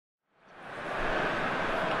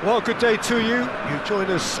Well, good day to you. You join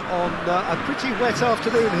us on a pretty wet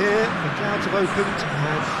afternoon here. The clouds have opened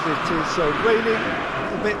and it is raining, a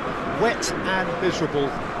little bit wet and miserable.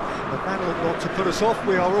 But that ought not to put us off.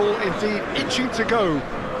 We are all indeed itching to go.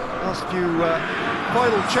 Last few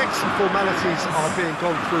final checks and formalities are being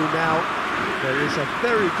gone through now. There is a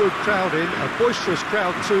very good crowd in, a boisterous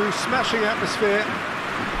crowd too, smashing atmosphere.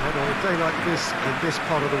 And on a day like this, in this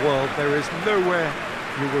part of the world, there is nowhere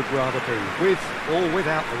you would rather be, with or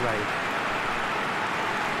without the rain.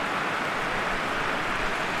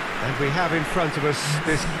 And we have in front of us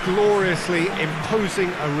this gloriously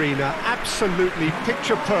imposing arena, absolutely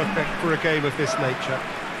picture perfect for a game of this nature.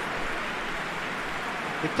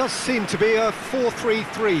 It does seem to be a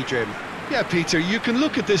 4-3-3, Jim. Yeah, Peter, you can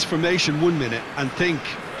look at this formation 1 minute and think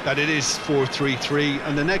that it is 4-3-3,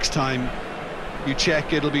 and the next time you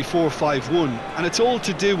check, it'll be 4-5-1, and it's all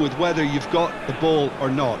to do with whether you've got the ball or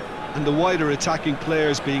not, and the wider attacking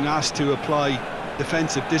players being asked to apply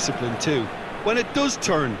defensive discipline too. When it does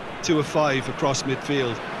turn to a 5 across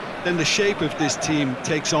midfield, then the shape of this team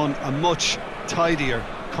takes on a much tidier,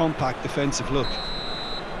 compact defensive look.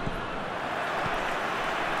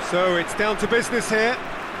 So it's down to business here.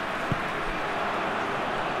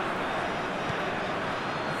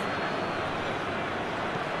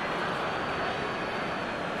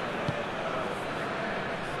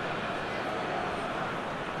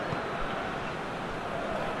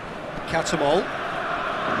 Catamol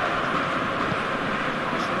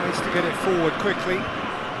tries to get it forward quickly,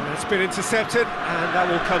 and it's been intercepted, and that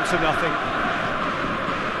will come to nothing.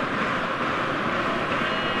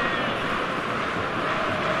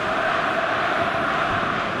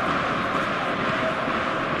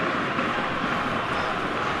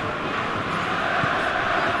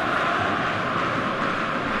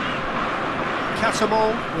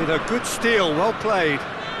 Catamol with a good steal, well played.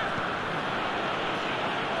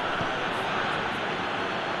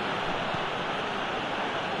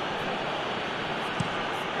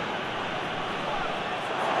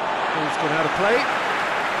 Good how to play.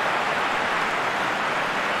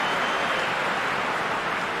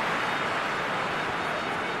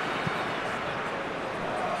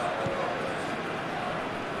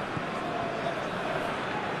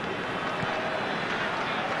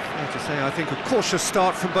 Fair to say, I think a cautious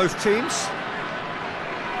start from both teams.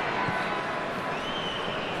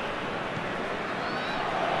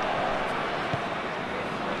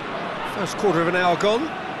 First quarter of an hour gone.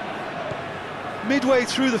 Midway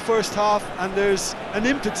through the first half, and there's an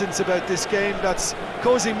impotence about this game that's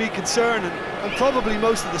causing me concern, and probably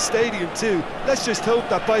most of the stadium too. Let's just hope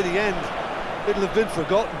that by the end it'll have been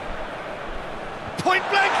forgotten.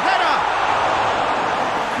 Point-blank header!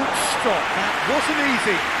 Good stop, that wasn't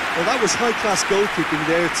easy. Well, that was high-class goalkeeping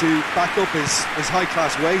there to back up his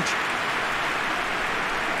high-class wage.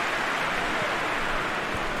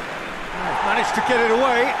 Managed to get it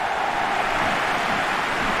away.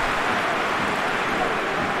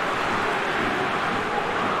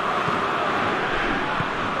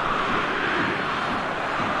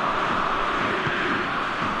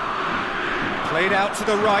 Played out to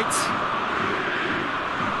the right.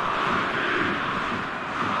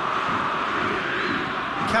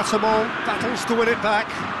 Catamol battles to win it back.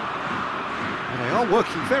 And they are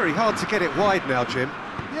working very hard to get it wide now, Jim.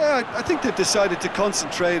 Yeah, I think they've decided to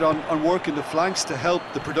concentrate on working the flanks to help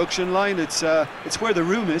the production line. It's where the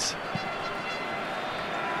room is.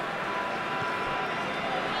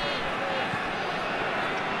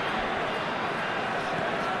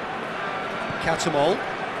 Catamol.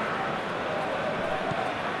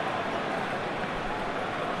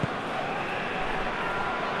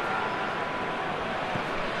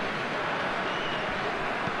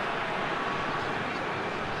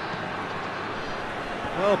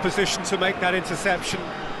 Well positioned to make that interception.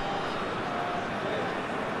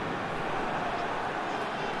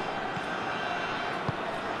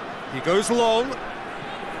 He goes long.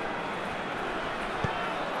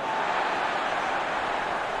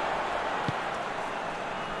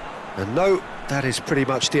 And no, that is pretty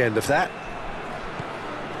much the end of that.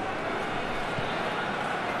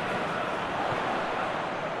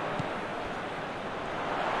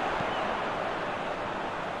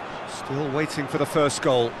 Still waiting for the first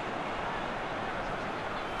goal.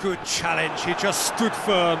 Good challenge, he just stood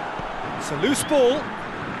firm. It's a loose ball.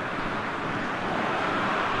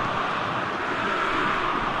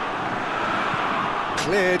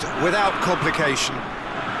 Cleared without complication.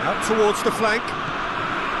 Out towards the flank.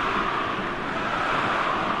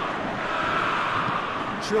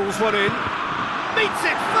 Drills one in. Meets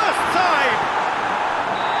it first time!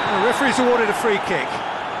 The referee's awarded a free kick.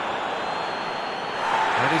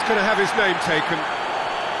 And he's going to have his name taken.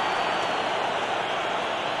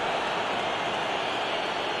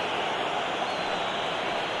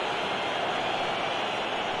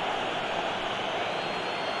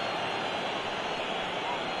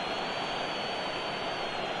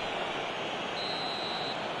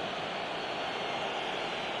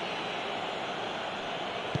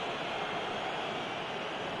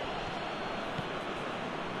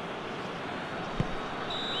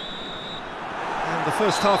 the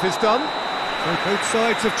first half is done. So both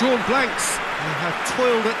sides have drawn blanks. They have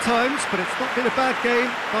toiled at times, but it's not been a bad game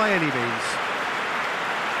by any means.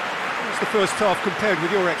 How's the first half compared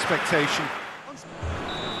with your expectation?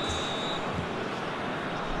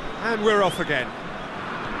 And we're off again.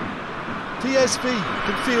 PSV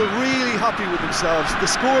can feel really happy with themselves. The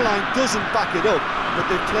scoreline doesn't back it up, but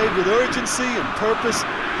they've played with urgency and purpose.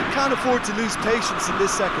 They can't afford to lose patience in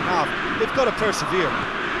this second half. They've got to persevere.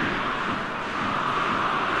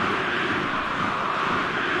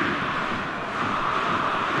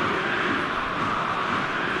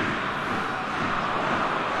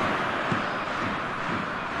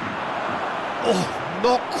 Oh,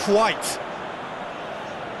 not quite.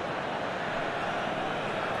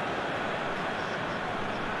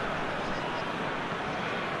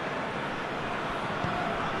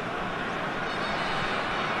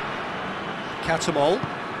 Catamol,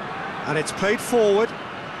 and it's played forward.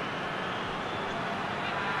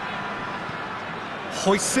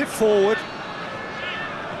 Hoists it forward.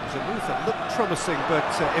 It's a move that looked promising, but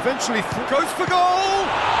eventually goes for goal!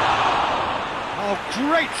 Oh,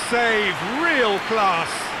 great save, real class.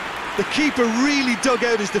 The keeper really dug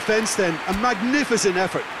out his defence then, a magnificent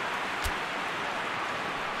effort.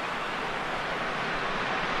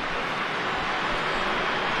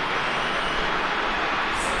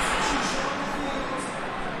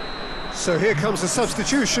 So here comes the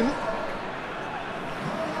substitution.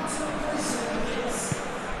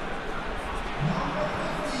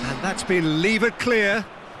 And that's been levered clear.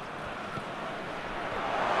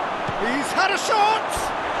 He's had a shot!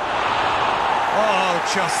 Oh,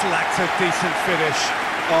 just lacked a decent finish.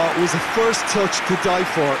 Oh, it was a first touch to die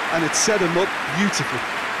for, and it set him up beautifully.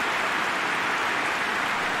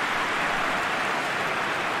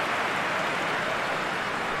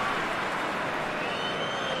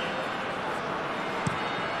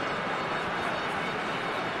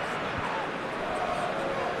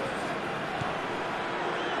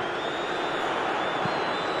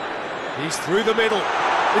 He's through the middle.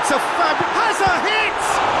 It's a has a hit!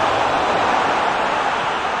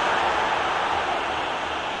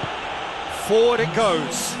 Forward it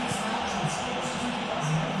goes.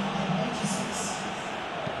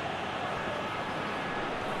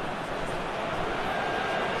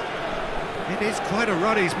 It is quite a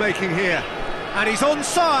run he's making here. And he's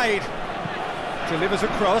onside. Delivers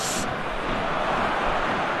across.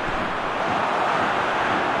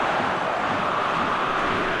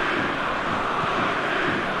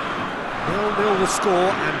 0-0 the score,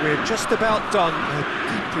 and we're just about done. A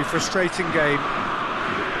deeply frustrating game.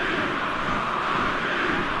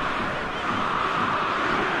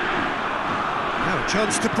 Now a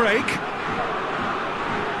chance to break.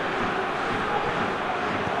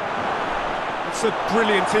 It's a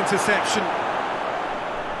brilliant interception.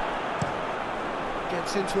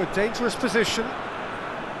 Gets into a dangerous position.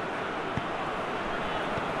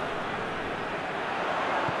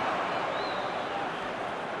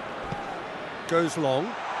 Goes long.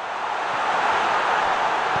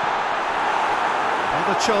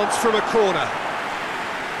 Another chance from a corner.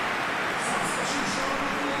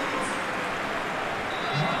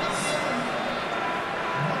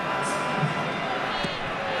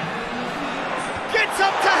 Gets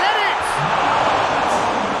up to head it!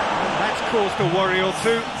 And that's caused a worry or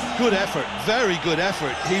two. Good effort, very good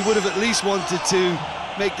effort. He would have at least wanted to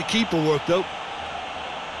make the keeper work though.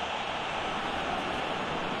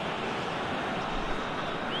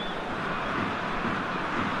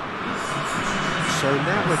 So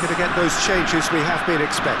now we're going to get those changes we have been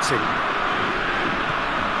expecting.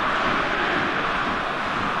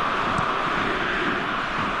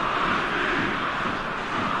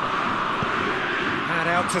 And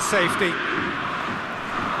out to safety.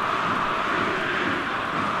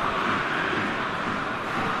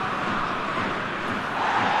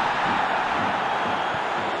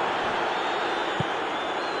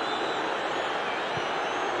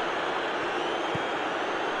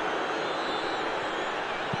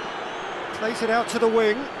 Plays it out to the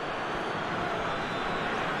wing. And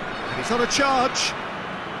he's on a charge.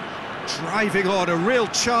 Driving on, a real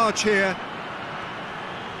charge here.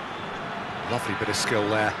 Lovely bit of skill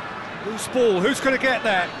there. Loose ball, who's going to get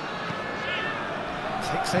that?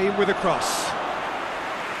 Takes aim with a cross.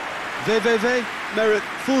 VVV merit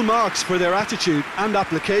full marks for their attitude and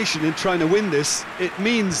application in trying to win this. It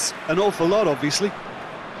means an awful lot, obviously.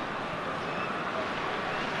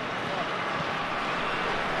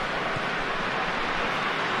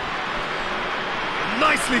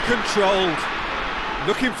 Nicely controlled.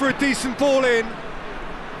 Looking for a decent ball in.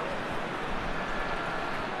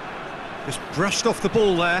 Just brushed off the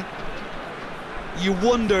ball there. you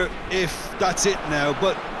wonder if that's it now,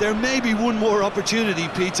 but there may be one more opportunity,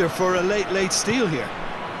 Peter, for a late steal here.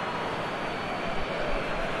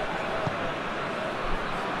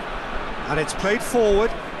 And it's played forward.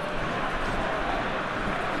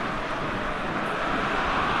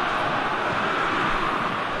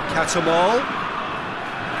 Catamol.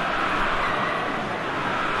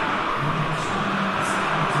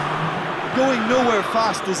 Going nowhere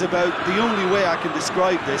fast is about the only way I can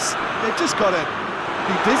describe this. They've just got to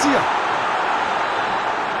be busier.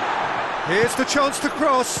 Here's the chance to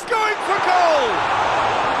cross. Going for goal!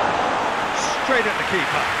 Straight at the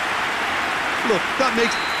keeper. Look, that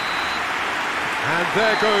makes... And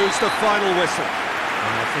there goes the final whistle.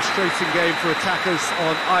 A frustrating game for attackers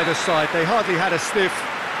on either side. They hardly had a sniff.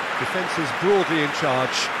 Defence is broadly in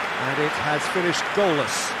charge, and it has finished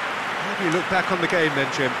goalless. How do you look back on the game then,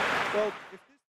 Jim? Well,